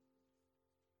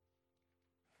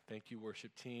Thank you,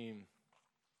 worship team.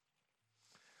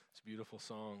 It's a beautiful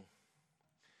song.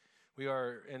 We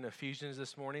are in Ephesians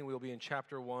this morning. We'll be in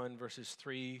chapter 1, verses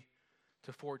 3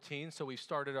 to 14. So we've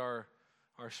started our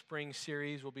spring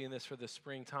series. We'll be in this for the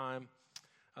springtime.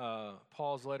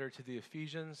 Paul's letter to the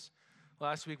Ephesians.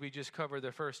 Last week we just covered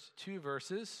the first two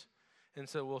verses, and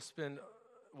so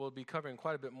we'll be covering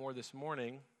quite a bit more this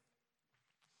morning.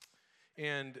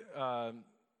 And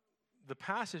the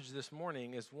passage this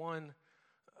morning is one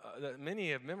that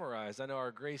many have memorized. I know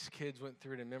our Grace kids went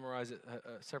through it and memorized it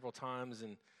several times,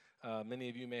 and many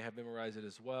of you may have memorized it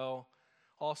as well.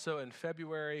 Also in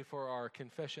February for our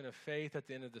confession of faith at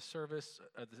the end of the service,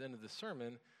 at the end of the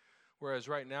sermon, whereas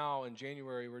right now in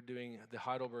January we're doing the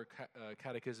Heidelberg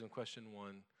Catechism question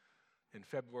 1. In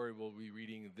February we'll be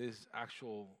reading these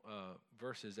actual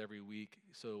verses every week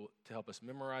so to help us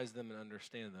memorize them and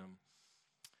understand them.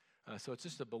 So it's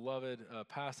just a beloved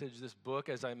passage. This book,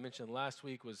 as I mentioned last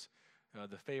week, was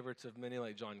the favorites of many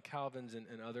like John Calvin's and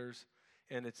others.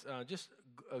 And it's just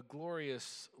a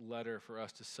glorious letter for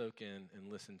us to soak in and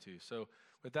listen to. So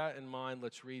with that in mind,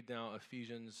 let's read now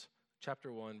Ephesians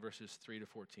chapter 1, verses 3 to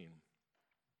 14.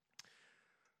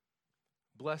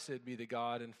 Blessed be the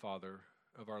God and Father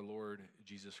of our Lord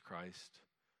Jesus Christ,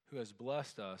 who has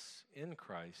blessed us in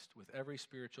Christ with every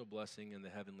spiritual blessing in the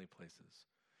heavenly places,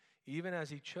 even as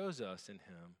he chose us in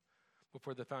him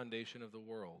before the foundation of the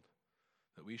world,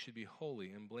 that we should be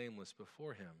holy and blameless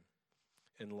before him.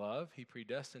 In love, he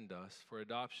predestined us for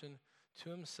adoption to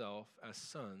himself as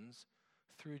sons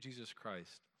through Jesus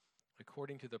Christ,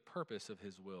 according to the purpose of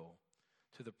his will,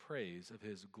 to the praise of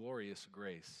his glorious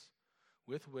grace,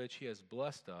 with which he has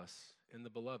blessed us in the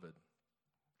beloved.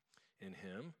 In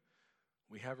him,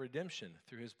 we have redemption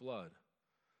through his blood,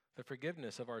 the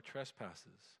forgiveness of our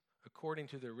trespasses, according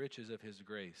to the riches of his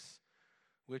grace,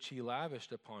 which he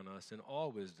lavished upon us in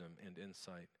all wisdom and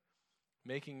insight,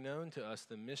 making known to us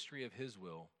the mystery of his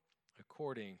will,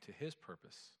 according to his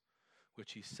purpose,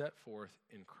 which he set forth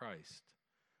in Christ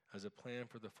as a plan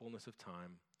for the fullness of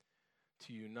time,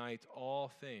 to unite all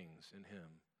things in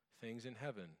him, things in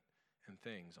heaven and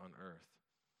things on earth.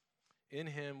 In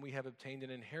him we have obtained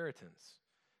an inheritance,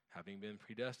 having been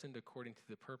predestined according to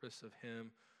the purpose of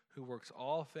him who works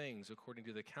all things according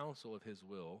to the counsel of his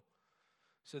will,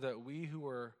 so that we who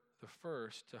were the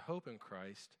first to hope in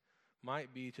Christ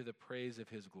might be to the praise of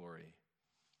his glory.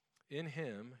 In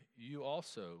him you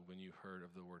also, when you heard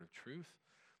of the word of truth,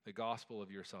 the gospel of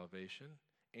your salvation,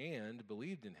 and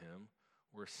believed in him,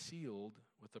 were sealed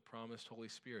with the promised Holy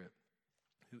Spirit,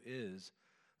 who is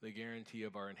the guarantee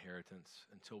of our inheritance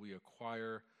until we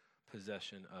acquire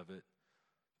possession of it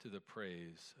to the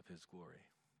praise of his glory.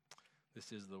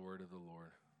 This is the word of the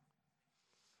Lord.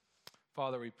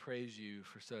 Father, we praise you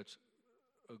for such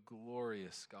a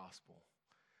glorious gospel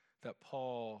that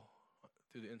Paul,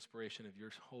 through the inspiration of your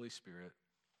Holy Spirit,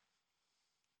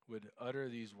 would utter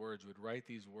these words, would write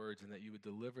these words, and that you would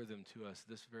deliver them to us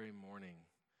this very morning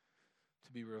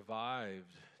to be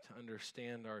revived, to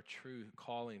understand our true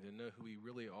calling, to know who we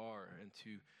really are, and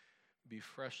to be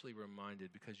freshly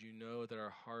reminded because you know that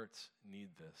our hearts need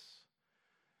this.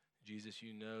 Jesus,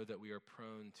 you know that we are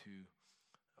prone to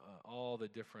all the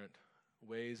different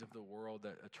ways of the world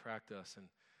that attract us. And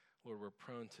Lord, we're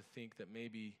prone to think that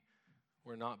maybe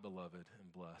we're not beloved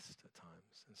and blessed at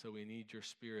times. And so we need your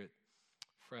Spirit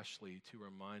freshly to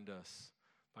remind us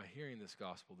by hearing this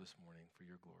gospel this morning for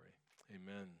your glory.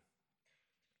 Amen.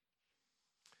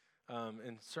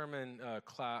 In sermon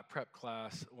prep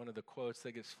class, one of the quotes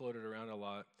that gets floated around a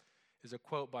lot is a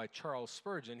quote by Charles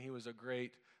Spurgeon. He was a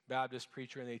great Baptist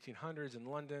preacher in the 1800s in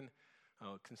London,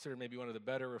 considered maybe one of the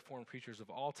better Reformed preachers of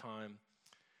all time.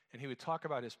 And he would talk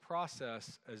about his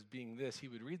process as being this. He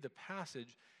would read the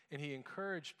passage, and he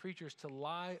encouraged preachers to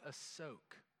lie a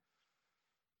soak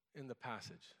in the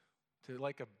passage, to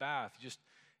like a bath, just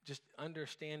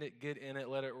understand it, get in it,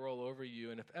 let it roll over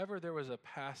you. And if ever there was a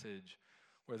passage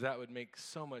where that would make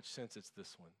so much sense, it's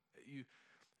this one.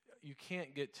 You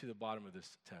can't get to the bottom of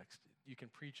this text. You can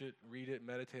preach it, read it,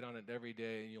 meditate on it every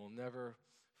day, and you'll never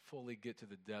fully get to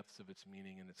the depths of its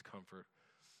meaning and its comfort.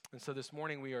 And so this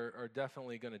morning we are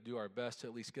definitely going to do our best to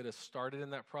at least get us started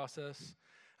in that process.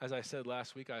 As I said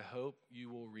last week, I hope you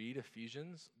will read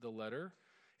Ephesians, the letter,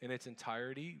 in its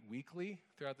entirety weekly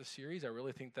throughout the series. I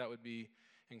really think that would be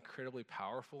incredibly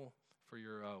powerful for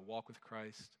your walk with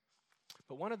Christ.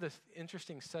 But one of the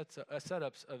interesting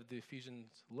setups of the Ephesians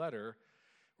letter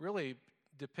really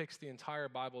depicts the entire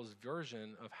Bible's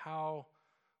version of how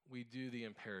we do the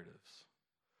imperatives.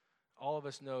 All of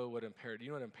us know what imperatives, you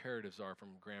know what imperatives are from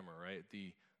grammar, right?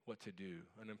 The what to do.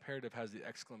 An imperative has the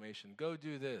exclamation, go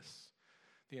do this.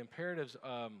 The imperatives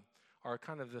are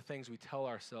kind of the things we tell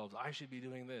ourselves. I should be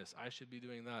doing this. I should be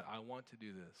doing that. I want to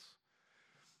do this.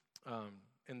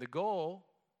 And the goal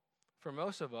for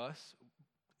most of us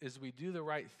is we do the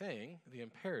right thing, the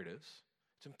imperatives.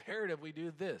 It's imperative we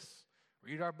do this.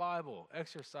 Read our Bible,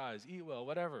 exercise, eat well,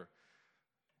 whatever.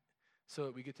 So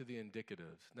that we get to the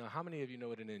indicatives. Now, how many of you know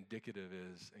what an indicative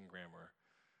is in grammar?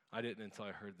 I didn't until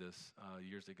I heard this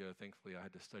years ago. Thankfully, I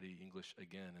had to study English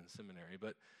again in seminary.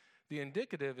 But the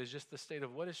indicative is just the state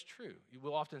of what is true. You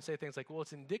will often say things like, well,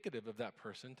 it's indicative of that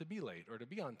person to be late or to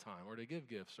be on time or to give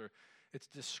gifts, or it's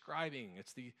describing,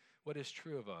 it's what is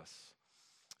true of us.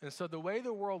 And so the way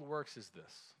the world works is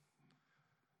this.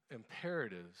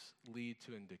 Imperatives lead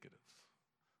to indicatives.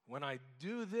 When I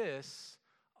do this,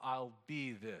 I'll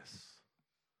be this.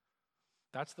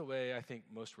 That's the way I think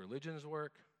most religions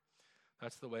work.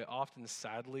 That's the way often,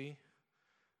 sadly,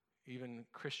 even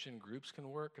Christian groups can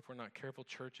work if we're not careful,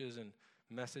 churches and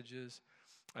messages.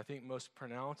 I think most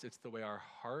pronounced, it's the way our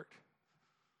heart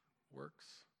works.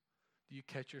 Do you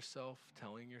catch yourself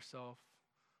telling yourself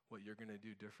what you're going to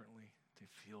do differently to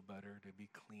feel better, to be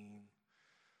clean?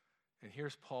 And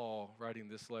here's Paul writing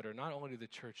this letter, not only to the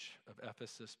church of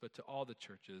Ephesus, but to all the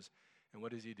churches. And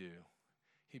what does he do?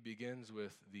 He begins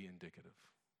with the indicative.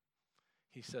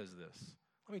 He says this,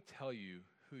 let me tell you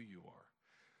who you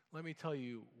are. Let me tell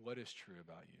you what is true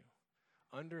about you.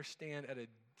 Understand at a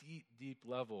deep, deep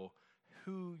level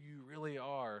who you really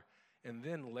are. And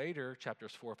then later,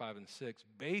 chapters 4, 5, and 6,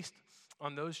 based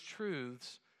on those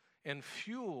truths and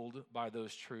fueled by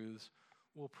those truths,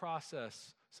 we'll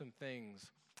process some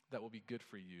things that will be good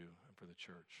for you and for the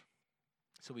church.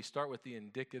 So we start with the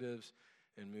indicatives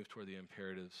and move toward the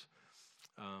imperatives.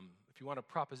 If you want a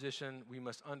proposition, we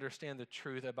must understand the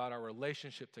truth about our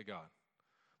relationship to God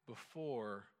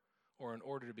before or in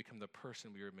order to become the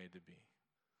person we were made to be.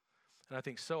 And I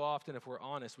think so often, if we're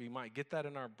honest, we might get that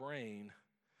in our brain.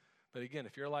 But again,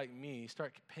 if you're like me,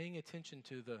 start paying attention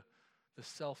to the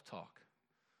self-talk,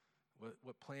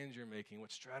 what plans you're making,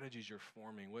 what strategies you're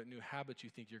forming, what new habits you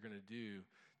think you're going to do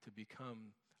to become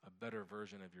a better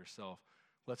version of yourself.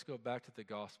 Let's go back to the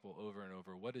gospel over and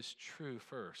over. What is true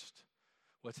first?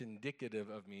 What's indicative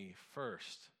of me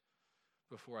first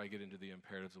before I get into the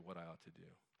imperatives of what I ought to do?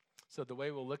 So the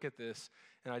way we'll look at this,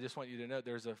 and I just want you to note,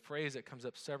 there's a phrase that comes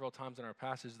up several times in our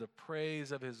passage, the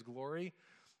praise of his glory.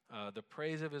 The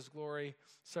praise of his glory,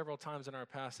 several times in our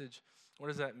passage. What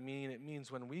does that mean? It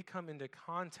means when we come into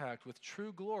contact with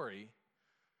true glory,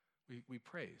 we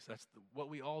praise. That's what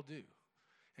we all do.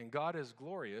 And God is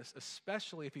glorious,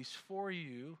 especially if he's for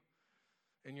you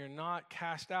and you're not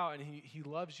cast out and he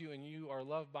loves you and you are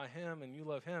loved by him and you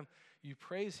love him. You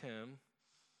praise him.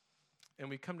 And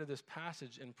we come to this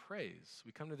passage in praise.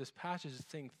 We come to this passage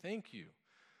saying thank you.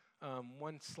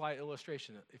 One slight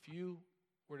illustration. If you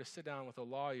were to sit down with a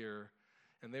lawyer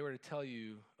and they were to tell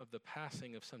you of the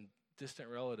passing of some distant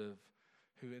relative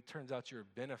who it turns out you're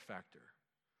a benefactor,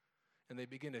 and they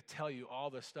begin to tell you all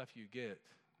the stuff you get,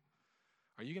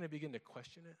 are you going to begin to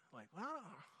question it? Like, well,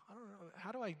 I don't know.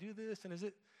 How do I do this?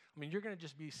 And you're going to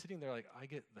just be sitting there like, I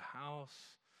get the house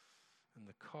and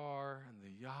the car and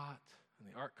the yacht and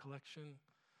the art collection.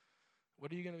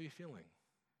 What are you going to be feeling?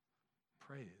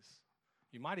 Praise.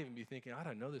 You might even be thinking, I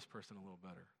don't know this person a little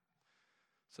better.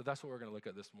 So that's what we're going to look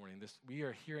at this morning. We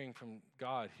are hearing from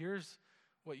God. Here's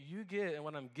what you get and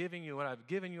what I'm giving you, what I've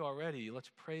given you already. Let's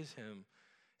praise him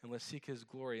and let's seek his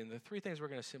glory. And the three things we're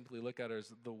going to simply look at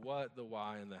is the what, the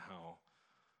why, and the how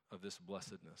of this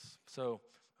blessedness. So,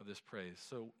 of this praise.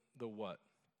 So, the what.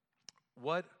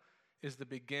 What is the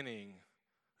beginning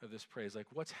of this praise? Like,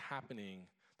 what's happening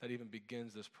that even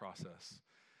begins this process?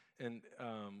 And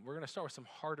we're going to start with some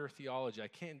harder theology. I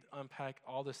can't unpack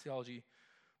all this theology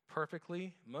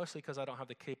perfectly, mostly because I don't have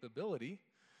the capability.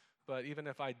 But even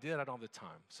if I did, I don't have the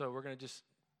time. So we're going to just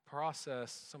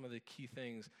process some of the key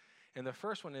things. And the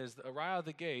first one is, right out of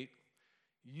the gate,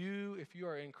 if you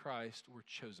are in Christ, were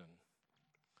chosen.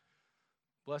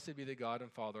 Blessed be the God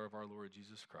and Father of our Lord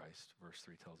Jesus Christ, verse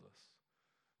 3 tells us,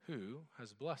 who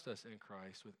has blessed us in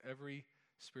Christ with every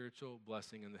spiritual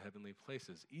blessing in the heavenly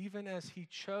places, even as he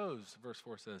chose, verse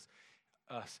 4 says,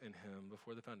 us in him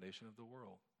before the foundation of the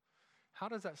world. How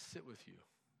does that sit with you?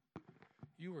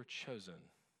 You were chosen,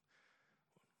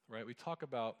 right? We talk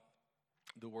about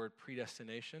the word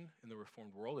predestination in the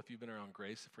Reformed world. If you've been around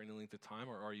Grace for any length of time,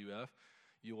 or RUF,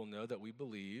 you will know that we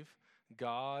believe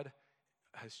God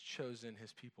has chosen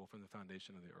his people from the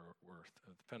foundation of the earth,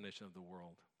 the foundation of the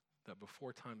world. That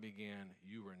before time began,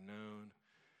 you were known,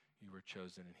 you were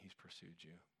chosen, and he's pursued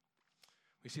you.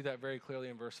 We see that very clearly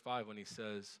in verse 5 when he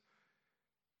says,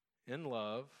 in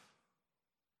love,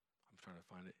 I'm trying to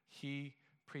find it, he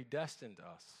predestined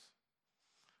us.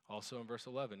 Also in verse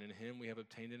 11, in him we have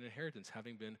obtained an inheritance,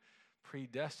 having been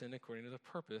predestined according to the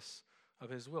purpose of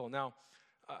his will. Now,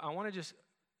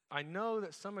 I know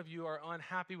that some of you are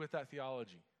unhappy with that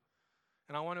theology.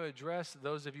 And I want to address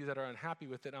those of you that are unhappy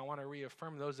with it, and I want to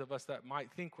reaffirm those of us that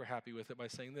might think we're happy with it by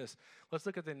saying this. Let's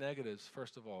look at the negatives,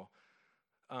 first of all.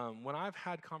 When I've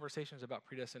had conversations about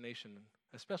predestination,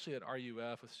 especially at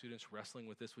RUF with students wrestling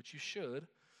with this, which you should,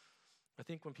 I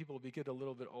think when people get a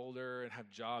little bit older and have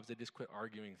jobs, they just quit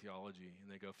arguing theology,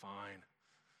 and they go, fine,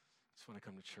 I just want to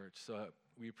come to church. So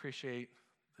we appreciate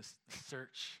the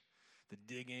search, the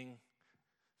digging.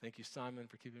 Thank you, Simon,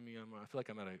 for keeping me on I feel like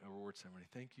I'm at a reward ceremony.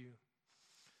 Thank you.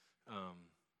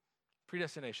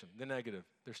 Predestination, the negative.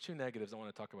 There's two negatives I want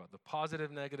to talk about, the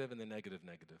positive negative and the negative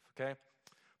negative, okay?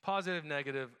 Positive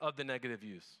negative of the negative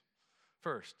use.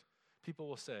 First, people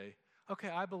will say, okay,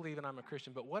 I believe and I'm a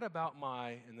Christian, but what about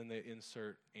and then they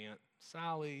insert Aunt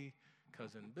Sally,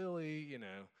 Cousin Billy,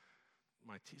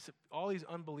 all these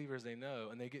unbelievers they know,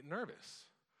 and they get nervous.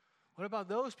 What about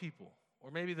those people?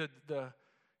 Or maybe the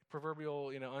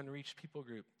proverbial, unreached people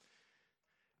group.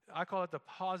 I call it the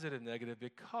positive negative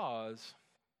because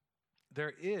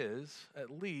there is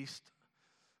at least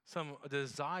some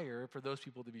desire for those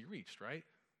people to be reached, right?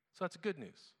 So that's good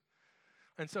news.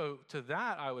 And so to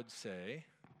that, I would say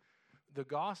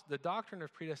the doctrine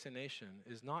of predestination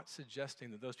is not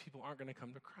suggesting that those people aren't going to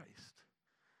come to Christ.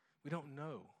 We don't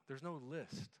know. There's no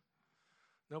list.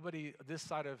 Nobody this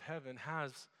side of heaven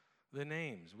has the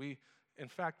names. We, in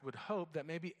fact, would hope that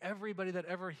maybe everybody that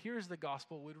ever hears the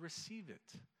gospel would receive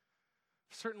it.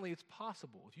 Certainly it's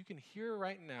possible. If you can hear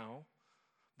right now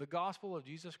the gospel of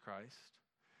Jesus Christ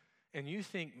and you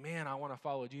think, man, I want to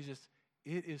follow Jesus,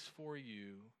 it is for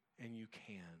you and you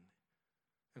can.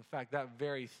 In fact, that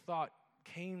very thought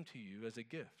came to you as a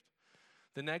gift.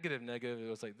 The negative, it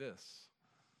was like this.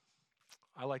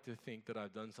 I like to think that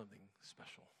I've done something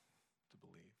special to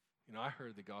believe. I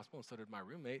heard the gospel and so did my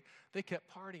roommate. They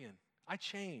kept partying. I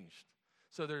changed.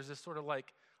 So there's this sort of I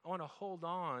want to hold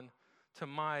on to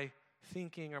my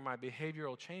thinking or my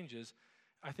behavioral changes.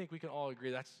 I think we can all agree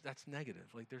that's negative.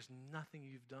 There's nothing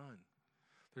you've done.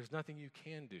 There's nothing you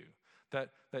can do. That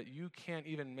you can't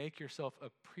even make yourself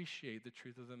appreciate the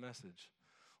truth of the message.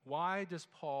 Why does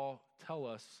Paul tell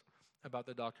us about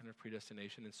the doctrine of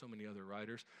predestination and so many other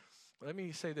writers? Let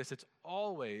me say this. It's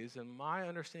always, in my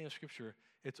understanding of Scripture,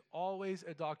 it's always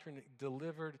a doctrine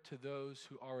delivered to those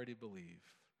who already believe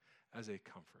as a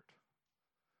comfort.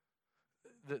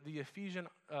 The Ephesian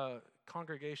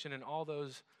congregation and all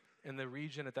those in the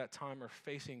region at that time are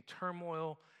facing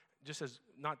turmoil, just as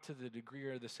not to the degree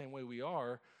or the same way we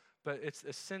are, but it's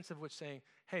a sense of which saying,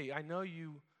 hey, I know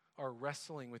you are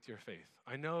wrestling with your faith.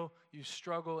 I know you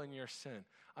struggle in your sin.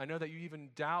 I know that you even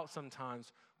doubt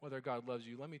sometimes whether God loves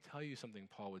you. Let me tell you something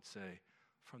Paul would say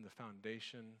from the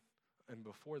foundation and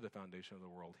before the foundation of the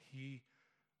world. He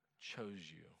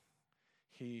chose you.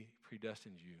 He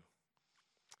predestined you.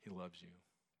 He loves you.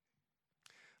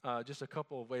 Just a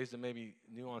couple of ways to maybe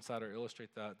nuance that or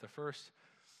illustrate that. The first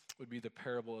would be the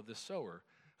parable of the sower.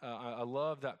 I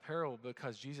love that parable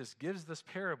because Jesus gives this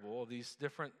parable of these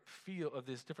different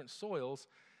soils,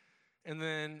 and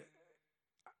then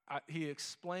he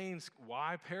explains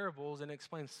why parables and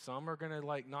explains some are going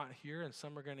to not hear and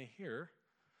some are going to hear.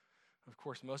 Of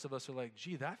course, most of us are like,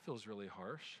 gee, that feels really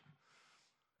harsh.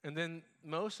 And then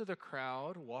most of the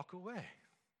crowd walk away.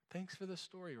 Thanks for the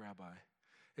story, Rabbi.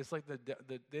 It's like they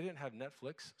didn't have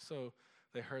Netflix, so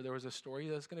they heard there was a story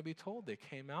that was going to be told. They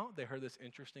came out, they heard this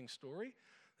interesting story.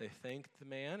 They thanked the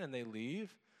man and they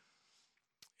leave.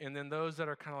 And then those that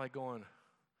are kind of going,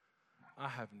 I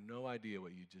have no idea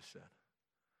what you just said,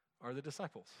 are the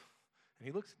disciples. And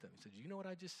he looks at them. He said, you know what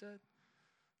I just said?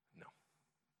 No.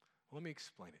 Well, let me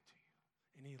explain it to you.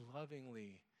 And he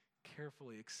lovingly,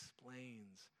 carefully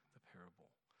explains the parable.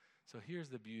 So here's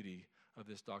the beauty of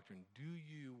this doctrine. Do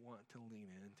you want to lean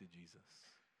into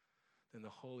Jesus? Then the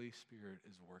Holy Spirit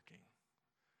is working.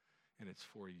 And it's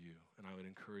for you. And I would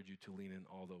encourage you to lean in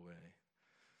all the way.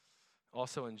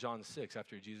 Also in John 6,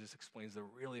 after Jesus explains the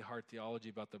really hard theology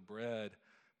about the bread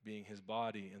being his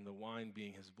body and the wine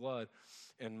being his blood,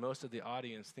 and most of the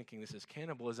audience thinking this is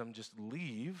cannibalism, just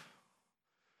leave.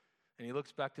 And he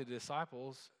looks back to the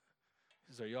disciples.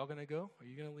 He says, are y'all going to go? Are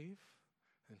you going to leave?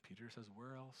 And Peter says,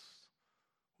 where else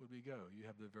would we go? You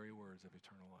have the very words of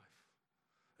eternal life.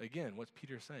 Again, what's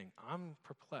Peter saying? I'm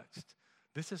perplexed.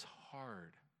 This is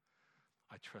hard.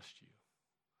 I trust you.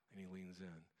 And he leans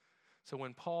in. So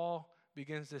when Paul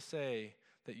begins to say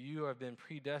that you have been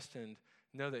predestined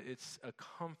know that it's a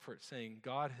comfort saying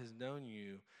God has known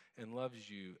you and loves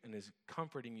you and is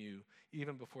comforting you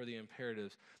even before the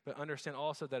imperatives. But understand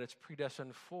also that it's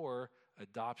predestined for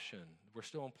adoption. We're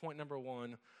still on point number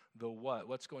one, the what.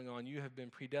 What's going on? You have been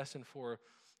predestined for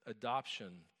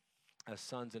adoption as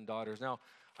sons and daughters. Now,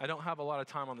 I don't have a lot of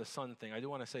time on the son thing. I do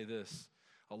want to say this.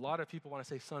 A lot of people want to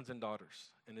say sons and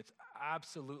daughters, and it's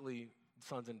absolutely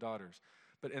sons and daughters.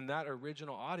 But in that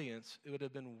original audience, it would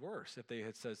have been worse if they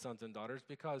had said sons and daughters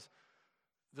because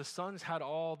the sons had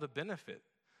all the benefit.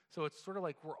 So it's sort of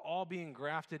like we're all being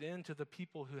grafted into the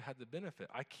people who had the benefit.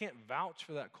 I can't vouch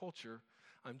for that culture.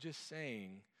 I'm just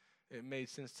saying it made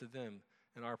sense to them.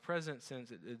 In our present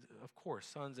sense, of course,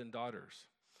 sons and daughters,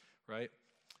 right?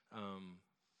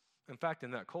 In fact,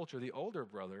 in that culture, the older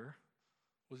brother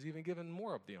was even given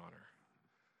more of the honor.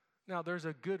 Now, there's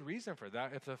a good reason for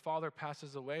that. If the father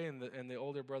passes away and the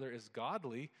older brother is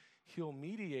godly, he'll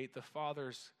mediate the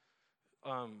father's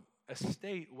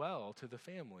estate well to the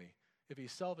family. If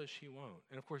he's selfish, he won't.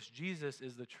 And of course, Jesus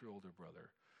is the true older brother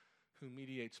who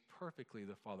mediates perfectly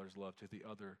the father's love to the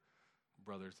other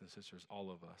brothers and sisters,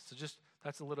 all of us. So just,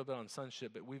 that's a little bit on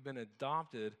sonship, but we've been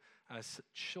adopted as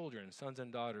children, sons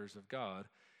and daughters of God.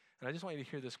 And I just want you to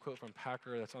hear this quote from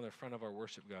Packer that's on the front of our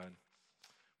worship guide.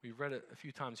 We've read it a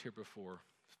few times here before.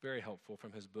 It's very helpful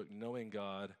from his book, Knowing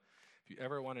God. If you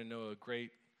ever want to know a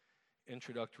great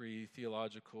introductory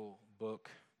theological book,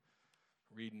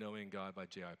 read Knowing God by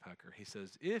J.I. Packer. He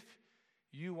says, if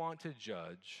you want to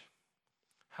judge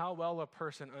how well a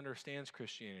person understands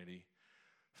Christianity,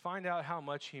 find out how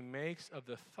much he makes of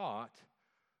the thought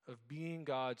of being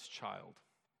God's child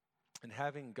and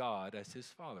having God as his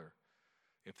father.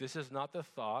 If this is not the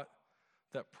thought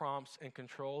that prompts and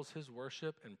controls his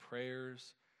worship and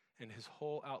prayers and his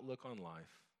whole outlook on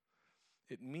life,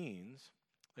 it means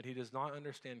that he does not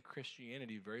understand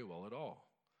Christianity very well at all.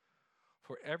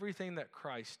 For everything that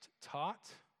Christ taught,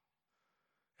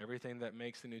 everything that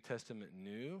makes the New Testament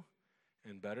new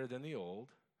and better than the Old,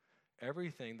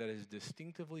 everything that is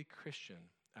distinctively Christian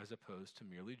as opposed to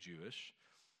merely Jewish,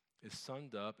 is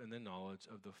summed up in the knowledge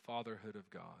of the fatherhood of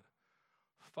God.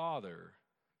 Father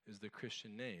is the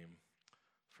Christian name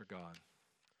for God.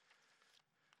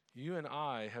 You and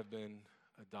I have been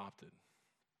adopted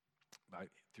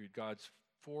through God's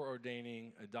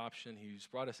foreordaining adoption. He's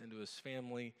brought us into his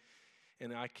family,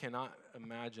 and I cannot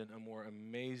imagine a more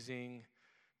amazing,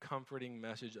 comforting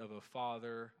message of a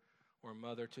father or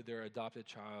mother to their adopted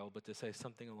child, but to say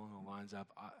something along the lines of,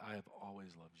 I have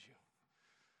always loved you.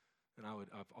 And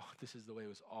this is the way it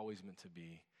was always meant to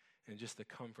be. And just the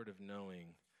comfort of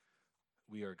knowing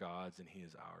we are God's and he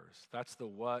is ours. That's the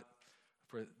what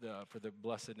for the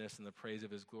blessedness and the praise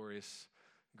of his glorious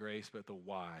grace, but the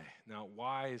why. Now,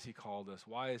 why has he called us?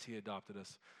 Why has he adopted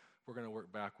us? We're going to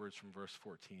work backwards from verse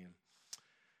 14.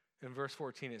 In verse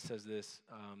 14, it says this,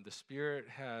 the Spirit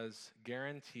has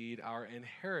guaranteed our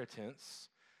inheritance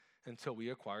until we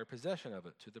acquire possession of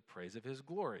it, to the praise of his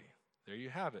glory. There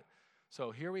you have it.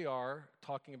 So here we are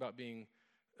talking about being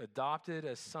adopted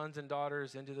as sons and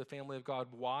daughters into the family of God.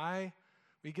 Why?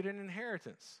 We get an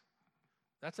inheritance.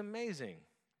 That's amazing.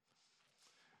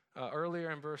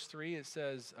 Earlier in verse 3, it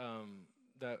says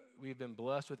that we've been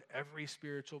blessed with every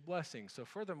spiritual blessing. So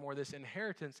furthermore, this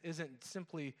inheritance isn't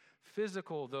simply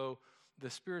physical, though the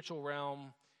spiritual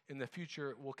realm in the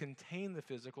future will contain the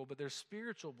physical, but there's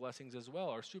spiritual blessings as well,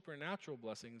 or supernatural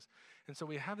blessings. And so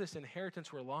we have this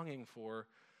inheritance we're longing for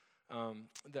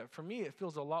that for me, it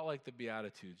feels a lot like the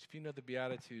Beatitudes. If you know the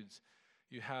Beatitudes,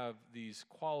 you have these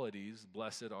qualities.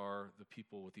 Blessed are the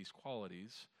people with these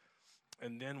qualities.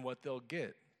 And then what they'll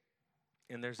get.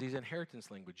 And there's these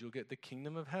inheritance language. You'll get the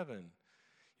kingdom of heaven.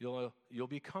 You'll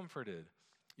be comforted.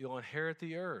 You'll inherit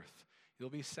the earth. You'll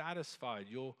be satisfied.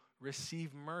 You'll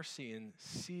receive mercy and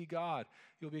see God.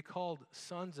 You'll be called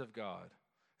sons of God.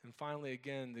 And finally,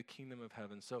 again, the kingdom of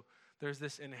heaven. So there's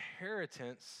this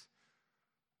inheritance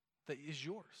that is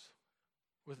yours.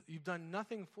 You've done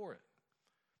nothing for it.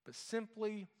 But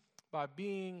simply by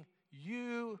being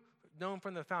you, known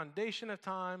from the foundation of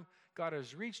time, God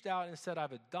has reached out and said,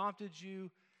 I've adopted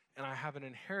you, and I have an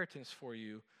inheritance for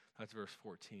you. That's verse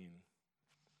 14.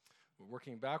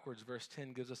 Working backwards, verse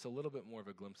 10 gives us a little bit more of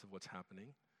a glimpse of what's happening.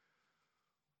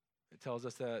 It tells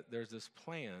us that there's this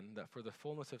plan that for the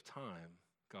fullness of time,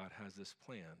 God has this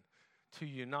plan to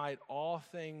unite all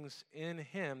things in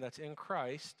him, that's in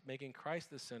Christ, making Christ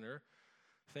the center,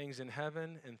 things in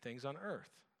heaven and things on earth.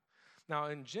 Now,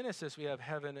 in Genesis, we have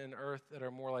heaven and earth that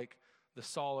are more like the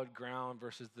solid ground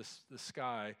versus the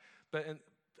sky. But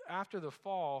after the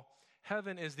fall,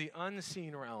 heaven is the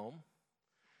unseen realm,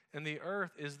 and the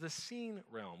earth is the seen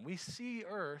realm. We see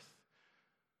earth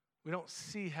We don't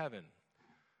see heaven.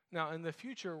 Now, in the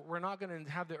future, we're not going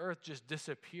to have the earth just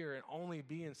disappear and only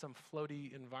be in some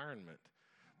floaty environment.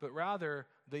 But rather,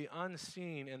 the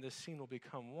unseen and the seen will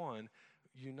become one,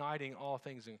 uniting all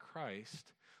things in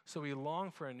Christ. So we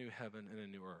long for a new heaven and a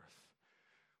new earth.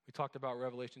 We talked about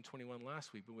Revelation 21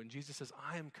 last week, but when Jesus says,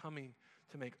 I am coming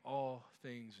to make all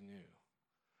things new.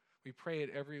 We pray it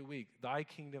every week, thy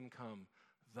kingdom come,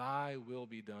 thy will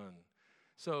be done.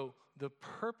 So the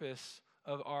purpose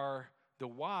of the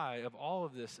why of all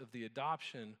of this, of the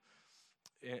adoption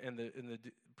and the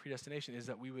predestination, is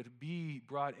that we would be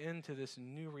brought into this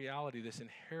new reality, this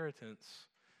inheritance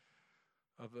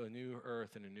of a new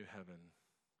earth and a new heaven.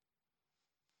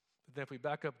 But then if we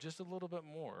back up just a little bit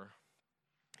more,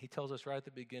 he tells us right at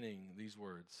the beginning these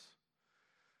words.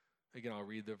 Again, I'll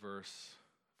read the verse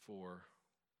 4.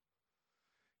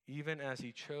 Even as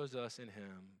he chose us in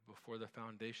him before the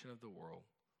foundation of the world.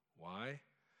 Why?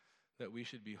 That we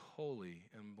should be holy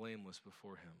and blameless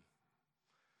before him.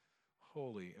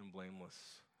 Holy and blameless.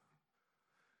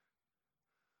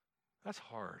 That's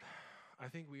hard. I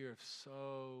think we have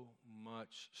so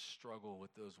much struggle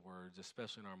with those words,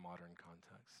 especially in our modern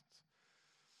contexts.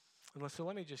 So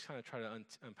let me just kind of try to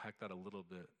unpack that a little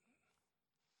bit.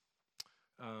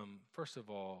 First of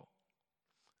all,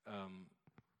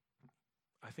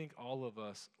 I think all of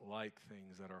us like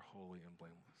things that are holy and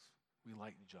blameless. We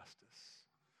like justice.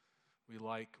 We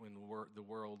like when the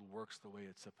world works the way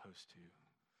it's supposed to.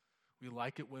 We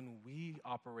like it when we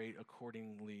operate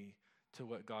accordingly to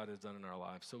what God has done in our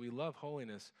lives. So we love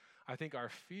holiness. I think our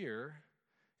fear,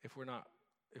 if we're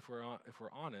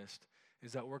honest,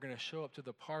 is that we're going to show up to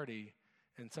the party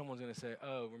and someone's going to say,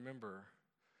 "Oh, remember,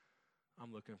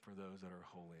 I'm looking for those that are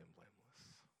holy and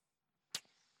blameless.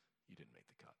 You didn't make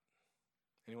the cut."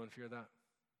 Anyone fear that?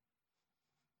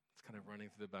 It's kind of running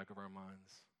through the back of our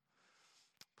minds.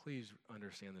 Please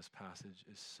understand this passage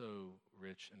is so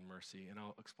rich in mercy, and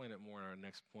I'll explain it more in our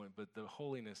next point, but the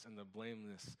holiness and the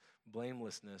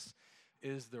blamelessness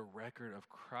is the record of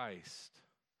Christ.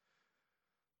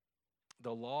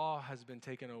 The law has been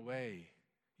taken away.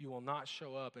 You will not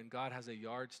show up, and God has a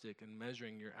yardstick in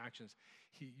measuring your actions.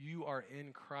 You are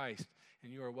in Christ,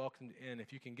 and you are welcomed in.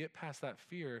 If you can get past that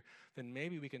fear, then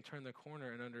maybe we can turn the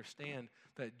corner and understand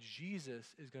that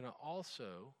Jesus is going to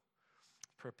also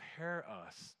prepare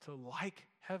us to like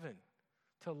heaven,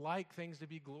 to like things to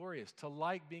be glorious, to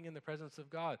like being in the presence of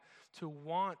God, to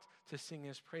want to sing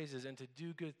his praises and to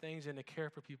do good things and to care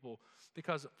for people.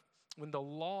 Because when the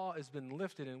law has been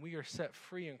lifted and we are set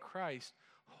free in Christ,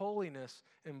 holiness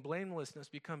and blamelessness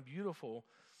become beautiful.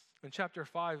 In chapter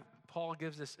 5, Paul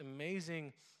gives this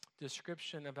amazing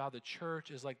description of how the church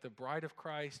is like the bride of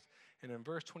Christ. And in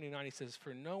verse 29, he says,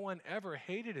 "For no one ever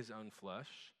hated his own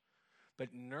flesh,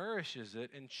 but nourishes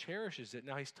it and cherishes it."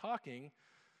 Now he's talking,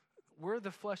 we're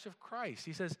the flesh of Christ.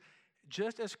 He says,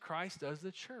 just as Christ does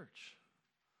the church.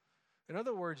 In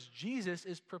other words, Jesus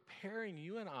is preparing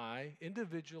you and I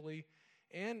individually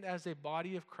and as a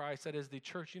body of Christ, that is the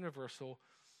church universal,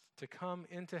 to come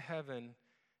into heaven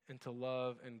and to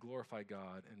love and glorify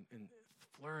God and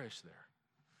flourish there.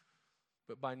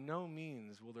 But by no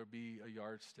means will there be a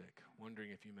yardstick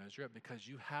wondering if you measure up, because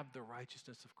you have the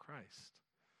righteousness of Christ.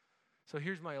 So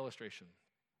here's my illustration.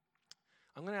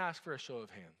 I'm going to ask for a show of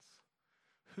hands.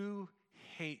 Who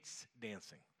hates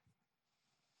dancing?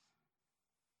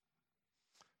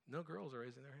 No girls are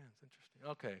raising their hands. Interesting.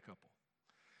 Okay, a couple.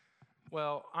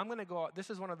 Well, I'm going to go out. This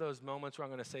is one of those moments where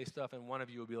I'm going to say stuff and one of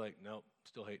you will be like, "Nope,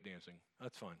 still hate dancing."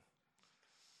 That's fine.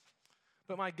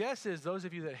 But my guess is those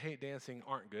of you that hate dancing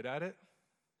aren't good at it.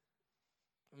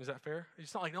 Is that fair?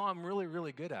 It's not like, "No, I'm really,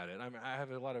 really good at it. I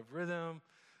have a lot of rhythm.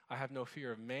 I have no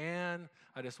fear of man.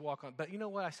 I just walk on." But you know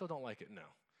what? I still don't like it. No.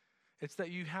 It's that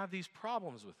you have these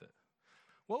problems with it.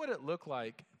 What would it look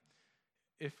like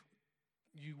if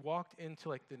you walked into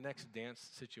like the next dance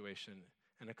situation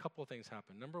and a couple of things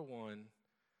happened? Number one,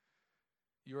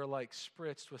 you were like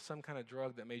spritzed with some kind of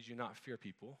drug that made you not fear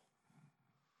people.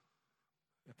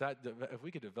 If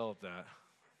we could develop that.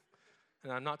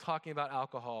 And I'm not talking about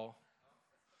alcohol.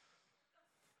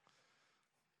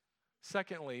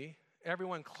 Secondly,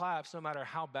 everyone claps no matter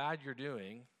how bad you're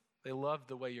doing. They love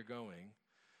the way you're going,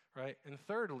 right? And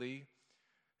thirdly,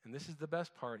 and this is the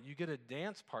best part, you get a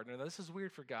dance partner. Now, this is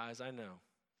weird for guys, I know.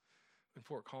 In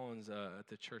Fort Collins, at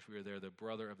the church we were there, the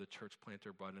brother of the church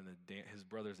planter brought in his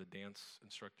brother's a dance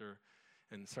instructor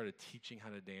and started teaching how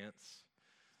to dance.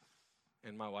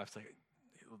 And my wife's like,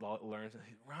 learns,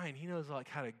 "Ryan, he knows like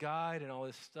how to guide and all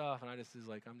this stuff." And I just was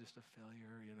like, "I'm just a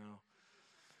failure, you know."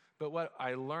 But what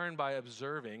I learned by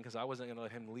observing, because I wasn't going to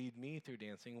let him lead me through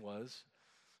dancing, was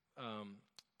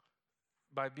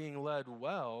by being led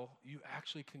well, you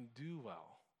actually can do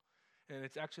well. And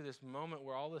it's actually this moment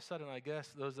where all of a sudden, I guess,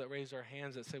 those that raise their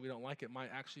hands that say we don't like it might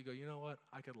actually go, you know what?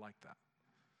 I could like that.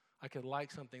 I could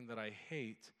like something that I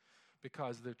hate,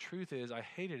 because the truth is I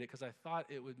hated it because I thought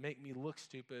it would make me look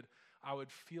stupid. I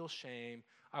would feel shame.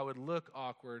 I would look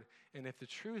awkward. And if the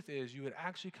truth is you would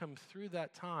actually come through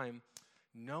that time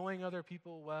knowing other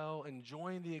people well,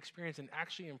 enjoying the experience, and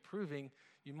actually improving,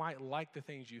 you might like the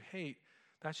things you hate.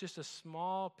 That's just a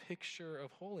small picture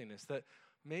of holiness that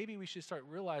maybe we should start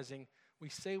realizing. We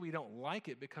say we don't like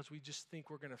it because we just think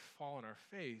we're going to fall on our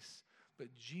face, but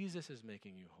Jesus is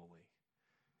making you holy.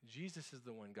 Jesus is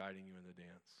the one guiding you in the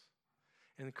dance.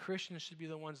 And Christians should be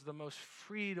the ones the most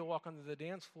free to walk onto the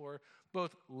dance floor,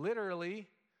 both literally,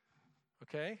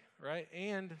 okay, right,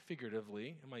 and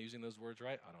figuratively. Am I using those words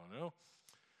right? I don't know.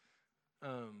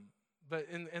 But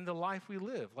in the life we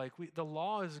live, the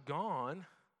law is gone.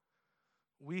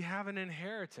 We have an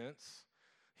inheritance.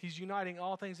 He's uniting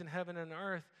all things in heaven and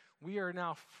earth. We are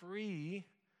now free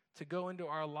to go into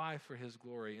our life for his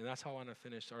glory. And that's how I want to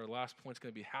finish. Our last point is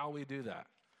going to be how we do that.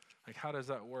 Like, how does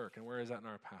that work? And where is that in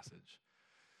our passage?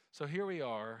 So here we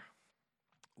are,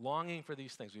 longing for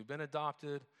these things. We've been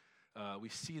adopted. We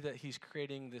see that he's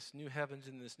creating this new heavens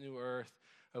and this new earth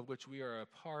of which we are a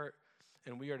part,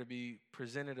 and we are to be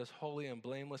presented as holy and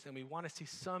blameless. And we want to see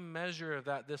some measure of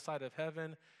that this side of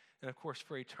heaven, and of course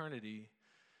for eternity.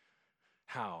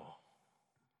 How?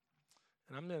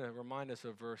 And I'm going to remind us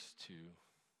of verse 2,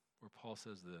 where Paul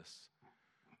says this: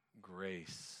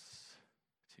 grace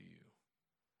to you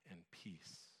and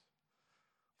peace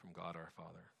from God our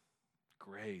Father.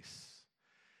 Grace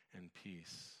and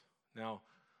peace. Now,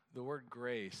 the word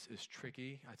grace is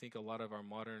tricky. I think a lot of our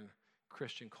modern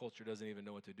Christian culture doesn't even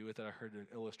know what to do with it. I heard an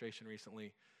illustration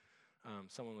recently.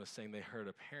 Someone was saying they heard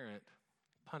a parent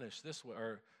punish this way,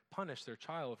 or punish their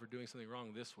child for doing something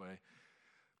wrong this way.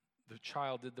 The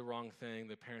child did the wrong thing.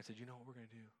 The parent said, you know what we're going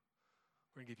to do?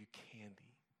 We're going to give you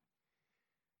candy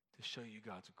to show you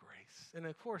God's grace. And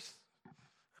of course,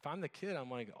 if I'm the kid,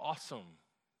 I'm like, awesome.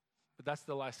 But that's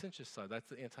the licentious side. That's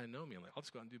the antinomian. Like, I'll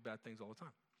just go out and do bad things all the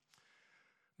time.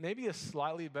 Maybe a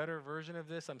slightly better version of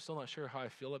this. I'm still not sure how I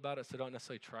feel about it, so don't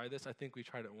necessarily try this. I think we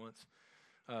tried it once.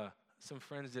 Some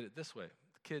friends did it this way.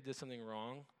 The kid did something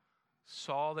wrong,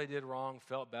 saw they did wrong,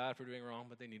 felt bad for doing wrong,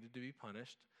 but they needed to be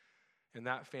punished. In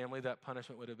that family, that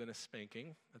punishment would have been a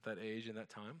spanking at that age and that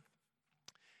time.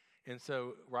 And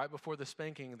so right before the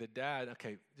spanking, the dad,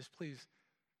 okay, just please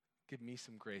give me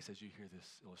some grace as you hear this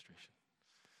illustration.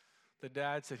 The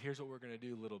dad said, here's what we're going to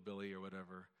do, little Billy, or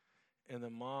whatever. And the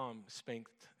mom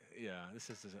spanked, this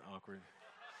isn't awkward.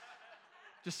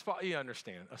 Just, you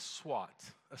understand, a swat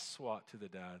to the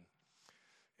dad.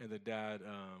 And the dad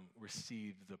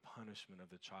received the punishment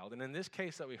of the child. And in this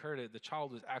case that we heard it, the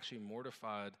child was actually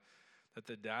mortified that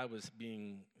the dad was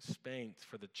being spanked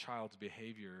for the child's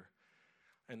behavior.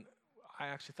 And I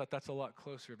actually thought that's a lot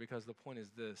closer, because the point is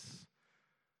this: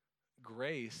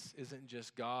 grace isn't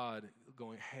just God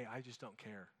going, hey, I just don't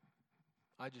care.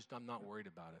 I'm not worried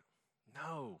about it.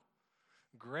 No.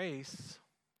 Grace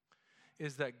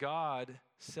is that God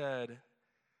said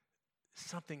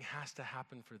something has to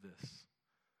happen for this.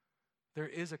 There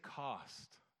is a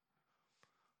cost,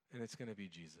 and it's going to be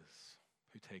Jesus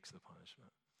who takes the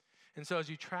punishment. And so as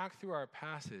you track through our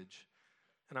passage,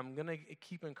 and I'm going to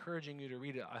keep encouraging you to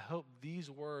read it, I hope these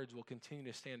words will continue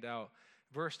to stand out.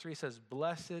 Verse 3 says,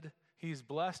 he's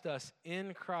blessed us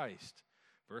in Christ.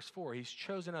 Verse 4, he's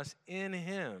chosen us in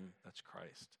him, that's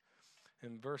Christ.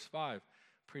 And verse 5,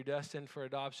 predestined for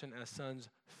adoption as sons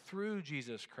through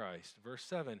Jesus Christ. Verse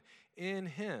 7, in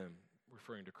him,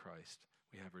 referring to Christ,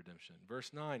 we have redemption.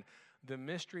 Verse 9, the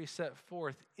mystery set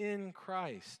forth in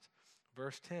Christ.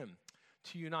 Verse 10,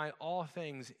 to unite all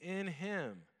things in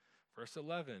him. Verse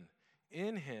 11,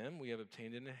 in him we have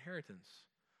obtained an inheritance.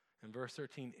 And verse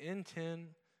 13,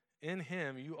 in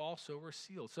him you also were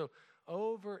sealed. So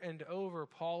over and over,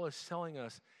 Paul is telling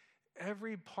us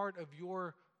every part of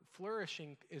your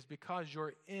flourishing is because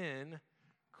you're in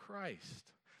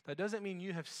Christ. That doesn't mean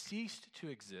you have ceased to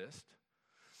exist,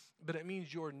 but it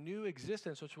means your new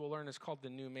existence, which we'll learn is called the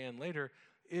new man later,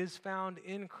 is found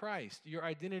in Christ. Your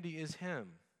identity is him.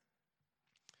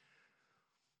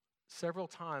 Several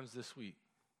times this week,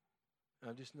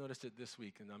 I've just noticed it this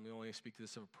week, and I'm only going to speak to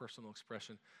this of a personal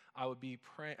expression. I'd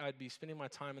be spending my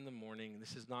time in the morning.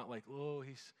 This is not like,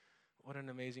 what an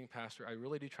amazing pastor. I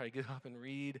really do try to get up and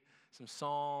read some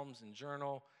Psalms and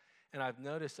journal. And I've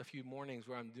noticed a few mornings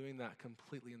where I'm doing that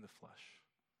completely in the flesh,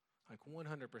 like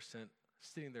 100%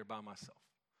 sitting there by myself,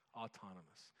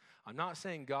 autonomous. I'm not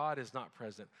saying God is not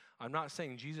present. I'm not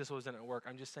saying Jesus wasn't at work.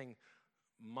 I'm just saying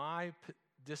my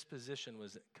disposition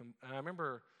was, and I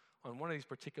remember on one of these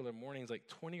particular mornings, like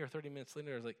 20 or 30 minutes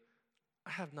later, I was like,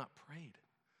 I have not prayed.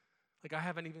 Like, I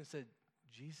haven't even said,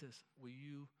 Jesus, will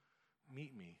you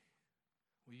meet me?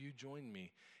 Will you join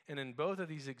me? And in both of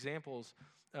these examples,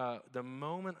 the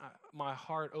moment my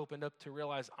heart opened up to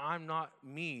realize I'm not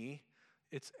me,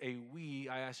 it's a we,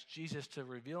 I asked Jesus to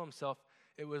reveal himself,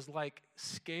 it was like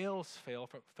scales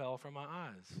fell from my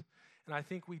eyes. And I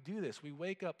think we do this. We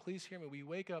wake up, please hear me, we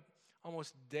wake up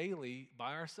almost daily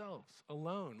by ourselves,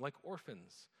 alone, like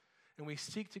orphans. And we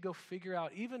seek to go figure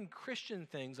out even Christian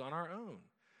things on our own.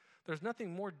 There's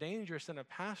nothing more dangerous than a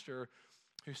pastor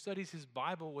who studies his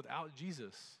Bible without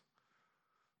Jesus.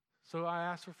 So I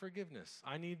ask for forgiveness.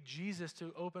 I need Jesus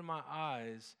to open my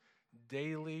eyes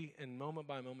daily and moment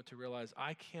by moment to realize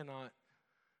I cannot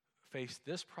face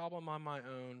this problem on my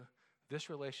own, this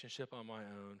relationship on my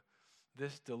own,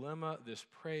 this dilemma, this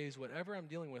praise, whatever I'm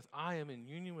dealing with, I am in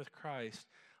union with Christ.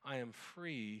 I am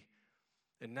free,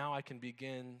 and now I can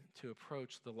begin to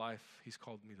approach the life he's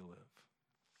called me to live.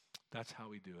 That's how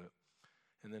we do it.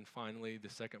 And then finally, the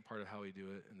second part of how we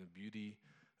do it, and the beauty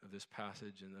of this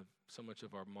passage and of so much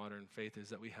of our modern faith, is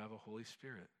that we have a Holy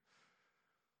Spirit.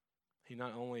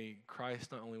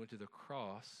 Christ not only went to the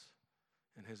cross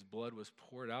and his blood was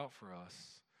poured out for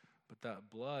us, but that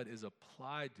blood is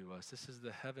applied to us. This is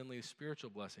the heavenly spiritual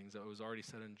blessings that was already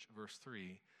said in verse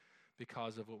 3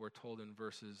 because of what we're told in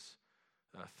verses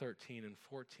 13 and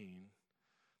 14,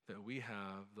 that we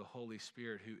have the Holy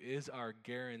Spirit who is our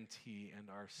guarantee and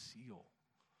our seal.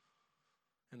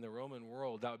 In the Roman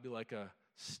world, that would be like a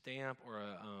stamp or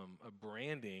a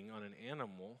branding on an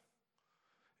animal.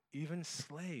 Even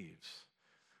slaves.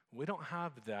 We don't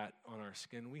have that on our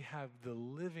skin. We have the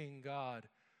living God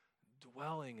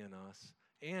dwelling in us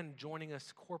and joining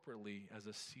us corporately as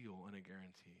a seal and a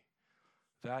guarantee.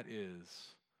 That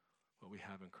is what we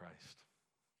have in Christ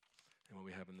and what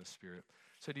we have in the Spirit.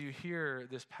 So do you hear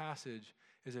this passage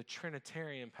is a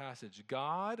Trinitarian passage?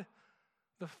 God,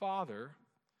 the Father,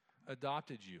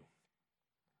 adopted you.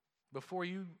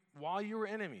 While you were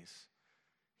enemies,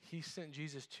 he sent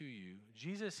Jesus to you.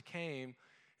 Jesus came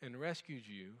and rescued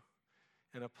you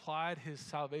and applied his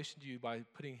salvation to you by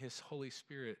putting his Holy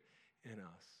Spirit in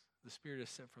us. The Spirit is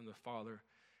sent from the Father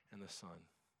and the Son.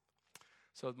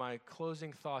 So my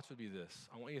closing thoughts would be this.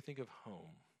 I want you to think of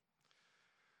home.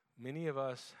 Many of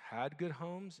us had good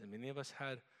homes, and many of us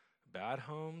had bad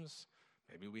homes.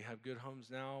 Maybe we have good homes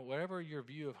now. Whatever your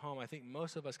view of home, I think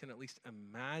most of us can at least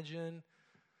imagine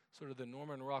sort of the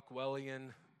Norman Rockwellian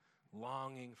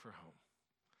longing for home.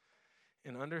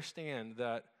 And understand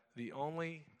that the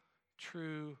only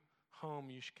true home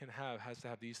you can have has to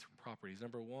have these properties.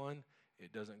 Number one,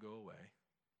 it doesn't go away.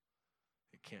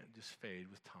 It can't just fade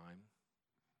with time.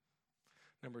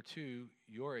 Number two,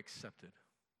 you're accepted.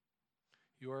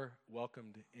 You're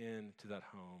welcomed into that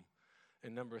home.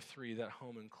 And number three, that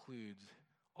home includes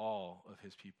all of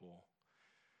his people.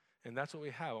 And that's what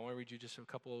we have. I want to read you just a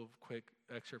couple of quick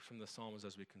excerpts from the Psalms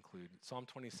as we conclude. Psalm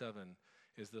 27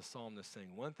 is the psalm that's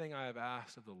saying, "One thing I have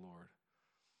asked of the Lord,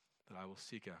 that I will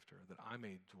seek after, that I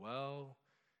may dwell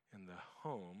in the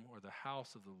home or the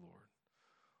house of the Lord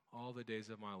all the days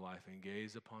of my life and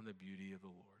gaze upon the beauty of the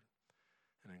Lord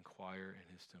and inquire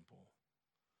in his temple."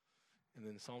 And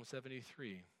then Psalm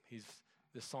 73,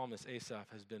 the psalmist Asaph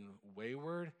has been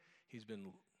wayward. He's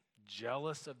been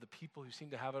jealous of the people who seem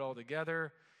to have it all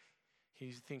together.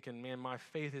 He's thinking, man, my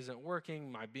faith isn't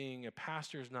working. My being a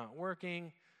pastor is not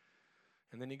working.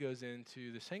 And then he goes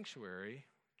into the sanctuary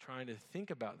trying to think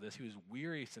about this. He was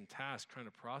wearious and tasked trying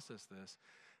to process this.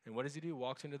 And what does he do?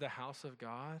 Walks into the house of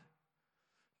God,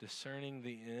 discerning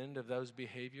the end of those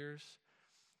behaviors.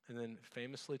 And then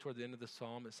famously toward the end of the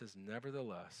psalm, it says,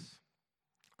 "Nevertheless,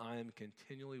 I am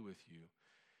continually with you.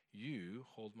 You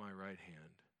hold my right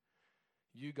hand.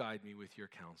 You guide me with your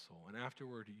counsel. And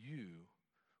afterward, you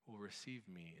will receive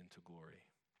me into glory.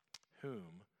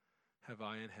 Whom have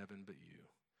I in heaven but you?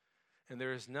 And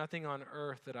there is nothing on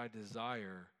earth that I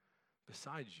desire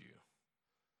besides you.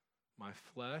 My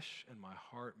flesh and my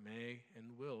heart may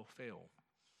and will fail,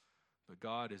 but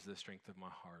God is the strength of my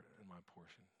heart and my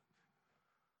portion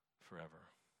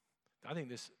forever." I think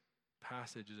this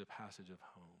passage is a passage of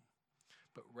home.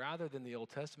 But rather than the Old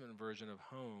Testament version of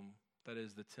home, that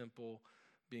is the temple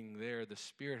being there, the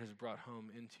Spirit has brought home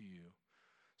into you.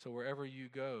 So wherever you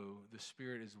go, the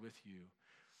Spirit is with you.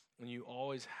 And you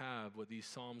always have what these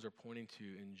Psalms are pointing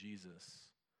to in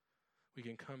Jesus. We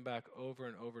can come back over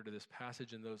and over to this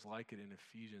passage and those like it in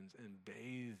Ephesians and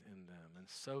bathe in them and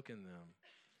soak in them.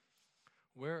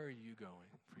 Where are you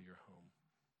going for your home?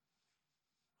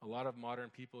 A lot of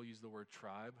modern people use the word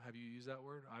tribe. Have you used that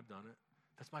word? I've done it.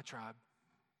 That's my tribe.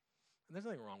 And there's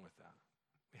nothing wrong with that.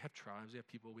 We have tribes, we have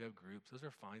people, we have groups. Those are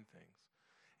fine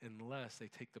things, unless they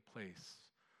take the place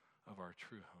of our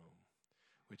true home,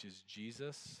 which is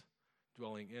Jesus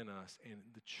dwelling in us and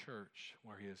the church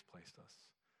where he has placed us.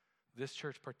 This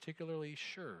church particularly,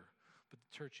 sure, but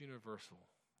the church universal.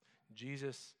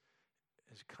 Jesus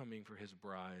is coming for his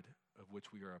bride, of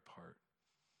which we are a part.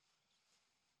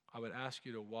 I would ask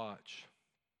you to watch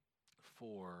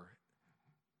for,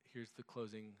 here's the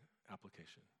closing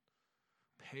application.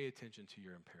 Pay attention to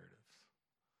your imperatives.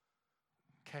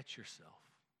 Catch yourself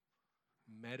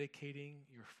medicating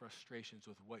your frustrations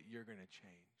with what you're going to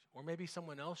change, or maybe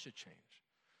someone else should change.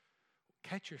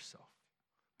 Catch yourself.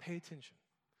 Pay attention.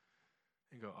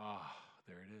 And go,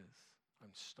 there it is.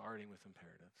 I'm starting with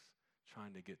imperatives,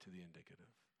 trying to get to the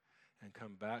indicative. And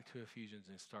come back to Ephesians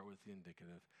and start with the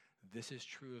indicative. This is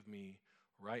true of me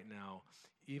right now,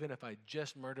 even if I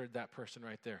just murdered that person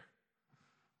right there.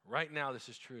 Right now, this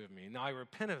is true of me. Now, I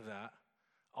repent of that.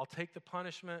 I'll take the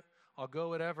punishment. I'll go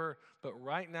whatever. But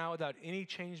right now, without any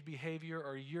changed behavior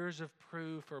or years of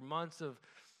proof or months of,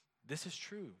 this is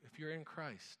true if you're in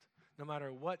Christ. No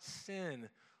matter what sin,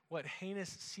 what heinous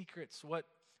secrets, what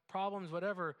problems,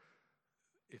 whatever,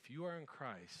 if you are in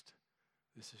Christ,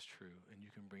 this is true, and you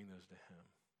can bring those to him.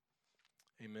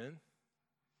 Amen?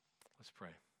 Let's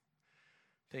pray.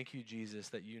 Thank you, Jesus,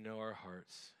 that you know our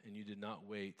hearts, and you did not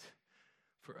wait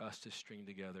for us to string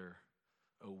together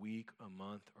a week, a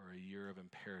month, or a year of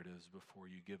imperatives before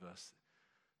you give us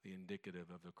the indicative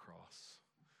of the cross.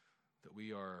 That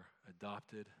we are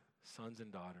adopted sons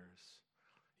and daughters.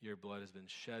 Your blood has been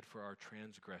shed for our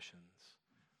transgressions,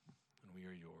 and we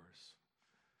are yours.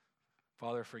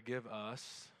 Father, forgive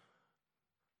us,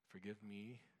 forgive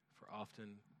me for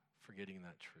often forgetting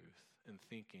that truth and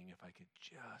thinking if I could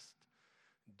just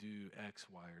do X,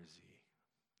 Y, or Z,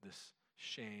 this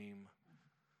shame,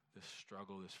 this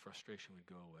struggle, this frustration would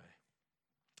go away.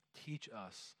 Teach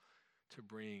us to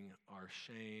bring our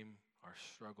shame, our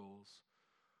struggles,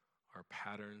 our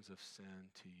patterns of sin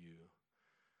to you.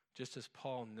 Just as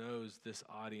Paul knows this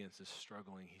audience is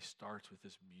struggling, he starts with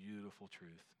this beautiful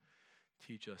truth.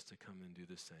 Teach us to come and do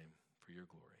the same for your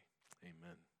glory.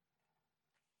 Amen.